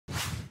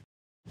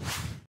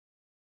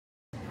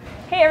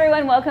Hey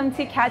everyone, welcome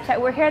to Cat Chat.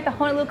 We're here at the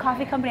Honolulu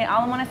Coffee Company at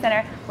Ala Moana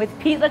Center with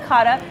Pete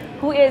Licata,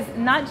 who is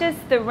not just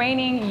the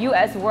reigning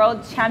U.S.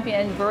 World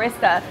Champion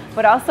barista,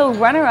 but also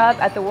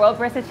runner-up at the World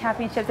Barista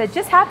Championship that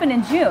just happened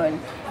in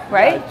June,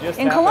 right? Yeah,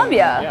 in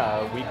Colombia. Yeah,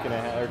 a week and a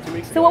half or 2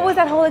 weeks ago. So what was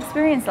that whole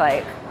experience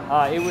like?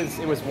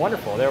 It was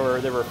wonderful. There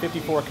were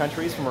 54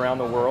 countries from around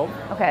the world.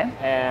 Okay.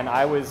 And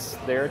I was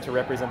there to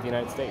represent the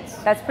United States.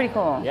 That's pretty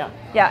cool. Yeah.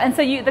 Yeah, and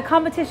so the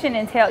competition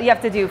entails, you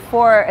have to do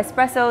 4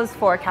 espressos,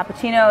 4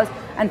 cappuccinos,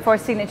 and 4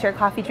 signature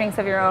coffee drinks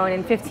of your own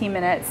in 15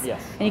 minutes.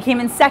 Yes. And you came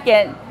in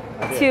second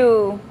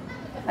to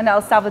an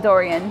El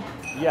Salvadorian.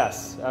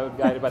 Yes, I was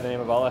guided by the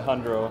name of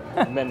Alejandro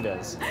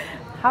Mendez.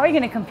 How are you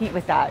going to compete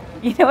with that?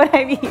 You know what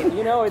I mean?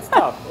 You know, it's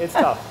tough. It's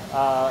tough.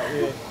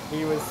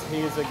 He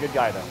is a good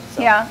guy though.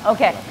 So. Yeah.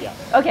 Okay. Yeah.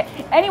 Okay.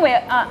 Anyway,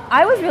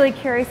 I was really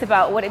curious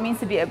about what it means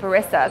to be a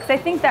barista, because I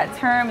think that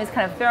term is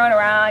kind of thrown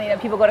around. You know,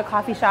 people go to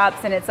coffee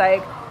shops and it's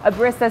like a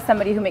barista is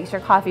somebody who makes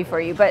your coffee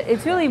for you, but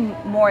it's really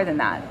more than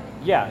that.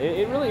 Yeah,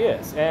 it really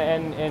is.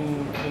 And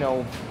you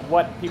know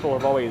what people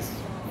have always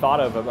thought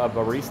of a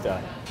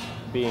barista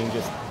being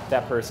just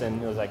that person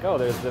who's like, oh,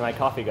 there's my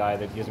coffee guy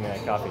that gives me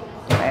that coffee.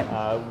 Right.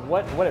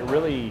 What it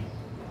really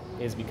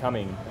is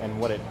becoming, and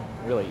what it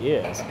really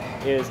is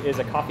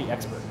a coffee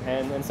expert,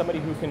 and somebody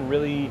who can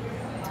really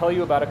tell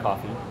you about a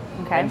coffee,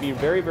 okay, and be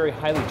very, very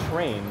highly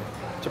trained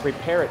to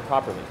prepare it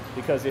properly.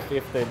 Because if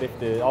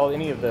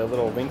any of the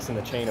little links in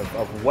the chain of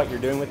what you're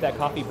doing with that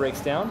coffee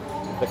breaks down,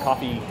 the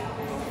coffee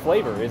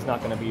flavor is not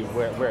going to be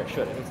where it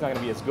should. It's not going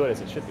to be as good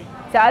as it should be.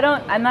 So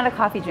I'm not a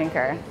coffee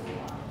drinker.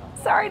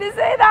 Sorry to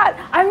say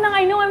that. I'm not,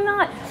 I know I'm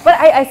not. But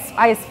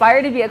I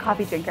aspire to be a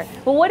coffee drinker.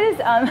 But what is,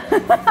 and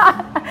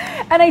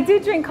I do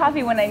drink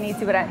coffee when I need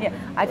to, but I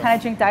kind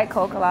of drink Diet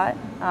Coke a lot.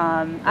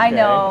 I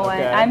know,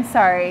 okay. And I'm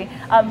sorry.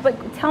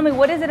 But tell me,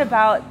 what is it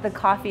about the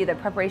coffee, the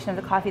preparation of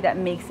the coffee, that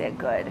makes it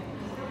good?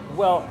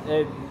 Well,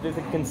 there's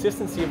a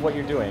consistency of what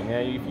you're doing.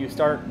 If you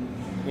start,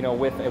 you know,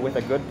 with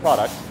a good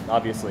product,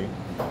 obviously,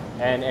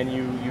 and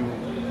you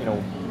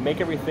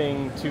make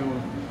everything to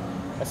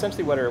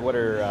essentially what are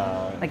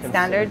like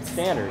standards?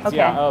 Standards, okay.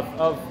 Yeah,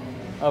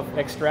 of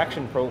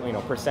extraction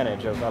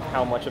percentage of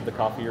how much of the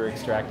coffee you're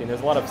extracting.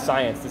 There's a lot of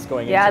science that's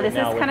going into it now. Yeah, this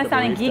is kind of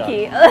sounding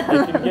geeky.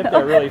 You can get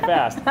there really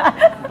fast,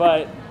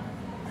 but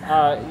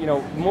you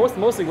know,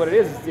 mostly what it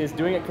is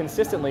doing it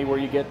consistently, where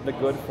you get the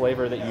good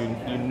flavor that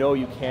you know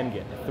you can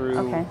get through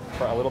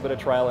a little bit of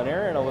trial and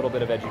error and a little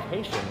bit of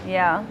education.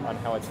 Yeah. On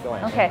how it's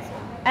going. Okay.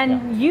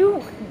 And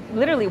you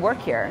literally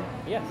work here.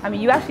 Yes. I mean,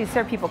 you actually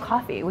serve people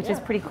coffee, which is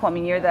pretty cool. I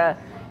mean,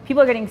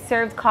 people are getting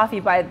served coffee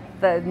by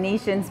the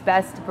nation's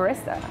best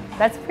barista.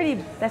 That's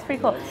pretty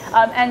cool.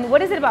 And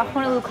what is it about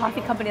Honolulu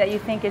Coffee Company that you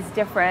think is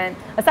different,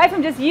 aside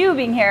from just you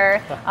being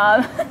here,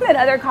 than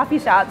other coffee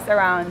shops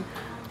around?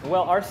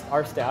 Well,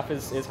 our staff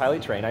is highly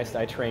trained.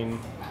 I train.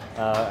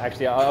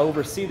 Actually, I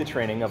oversee the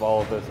training of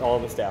all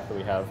of the staff that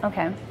we have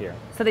here.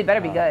 So they better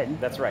be good.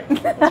 That's right.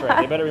 That's right.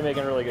 They better be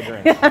making really good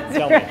drinks.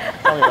 Tell me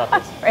about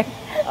this. Right.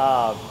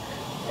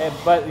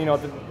 But you know,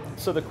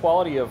 so the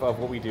quality of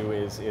what we do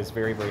is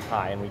very, very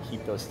high, and we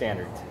keep those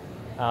standards.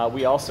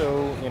 We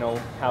also, you know,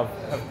 have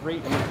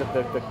great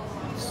the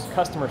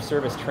customer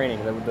service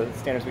training, the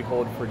standards we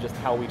hold for just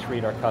how we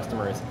treat our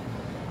customers.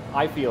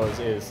 I feel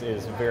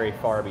is very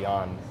far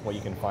beyond what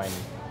you can find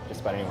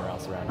just about anywhere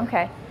else around here.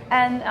 Okay.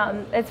 And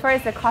as far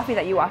as the coffee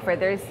that you offer,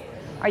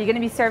 are you going to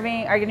be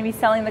selling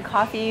the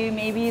coffee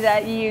maybe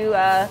that you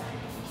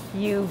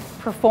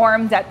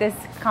performed at this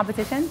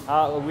competition?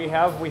 We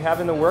have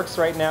in the works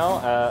right now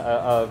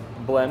a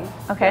blend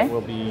that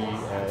will be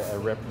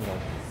a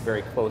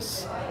very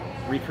close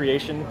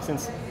recreation,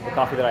 since the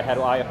coffee that I had,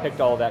 I picked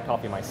all of that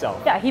coffee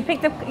myself. Yeah, he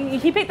picked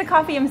the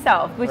coffee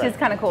himself, which is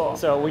kind of cool.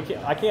 So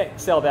I can't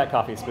sell that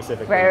coffee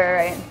specifically.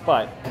 Right.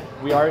 But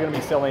we are going to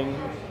be selling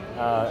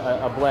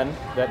a blend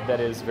that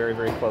is very,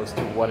 very close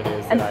to what it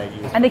is that I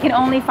use. And they can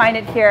only find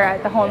it here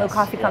at the Honolulu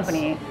Coffee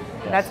Company. Yes.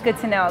 That's good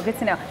to know. Good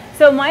to know.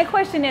 So my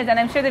question is, and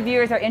I'm sure the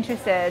viewers are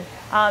interested,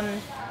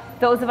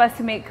 those of us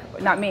who make,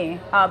 not me,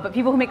 but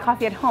people who make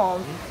coffee at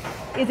home,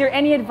 is there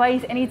any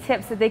advice, any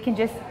tips that they can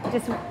just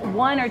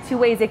 1 or 2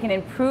 ways they can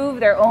improve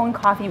their own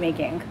coffee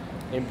making?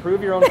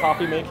 Improve your own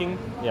coffee making?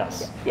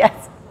 Yes.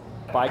 Yes.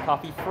 Buy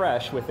coffee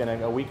fresh within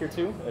a week or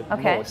 2 at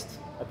most.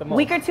 At the most.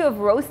 Week or 2 of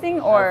roasting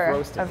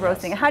or of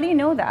roasting? Yes. How do you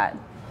know that?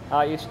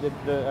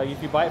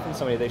 If you buy it from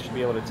somebody, they should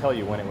be able to tell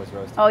you when it was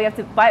roasted. Oh, you have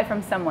to buy it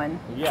from someone.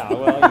 Yeah,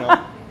 well, you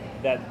know,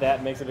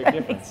 that makes a big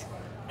difference.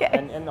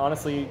 And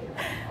honestly,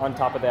 on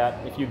top of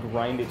that, if you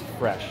grind it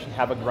fresh,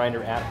 have a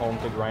grinder at home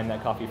to grind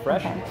that coffee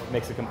fresh,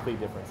 makes a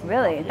complete difference.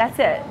 Really? That's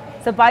it?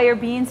 So buy your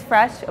beans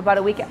fresh about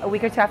a week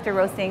or 2 after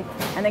roasting,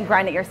 and then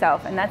grind it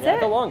yourself, and that's it?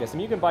 At the longest. I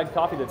mean, you can buy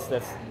coffee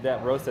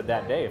that roasted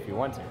that day if you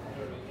want to.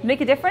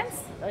 Make a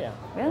difference? Oh, yeah.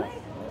 Really?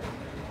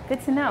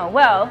 Good to know.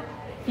 Well,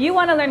 if you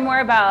want to learn more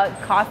about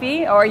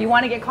coffee, or you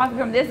want to get coffee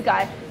from this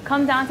guy,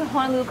 come down to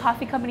Honolulu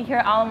Coffee Company here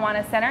at Ala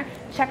Moana Center.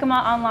 Check them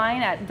out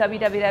online at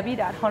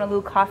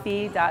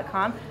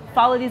www.honolulucoffee.com.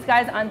 Follow these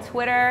guys on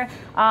Twitter.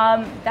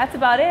 That's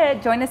about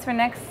it. Join us for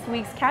next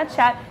week's Cat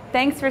Chat.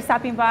 Thanks for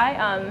stopping by,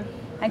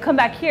 and come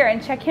back here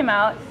and check him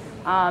out,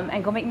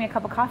 and go make me a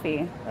cup of coffee.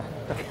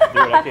 Do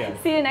what I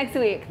can. See you next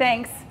week.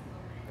 Thanks.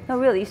 No,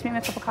 really, you should make me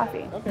a cup of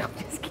coffee. Okay. No, I'm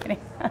just kidding.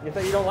 You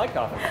thought you don't like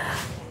coffee?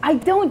 I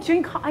don't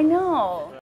drink coffee. I know.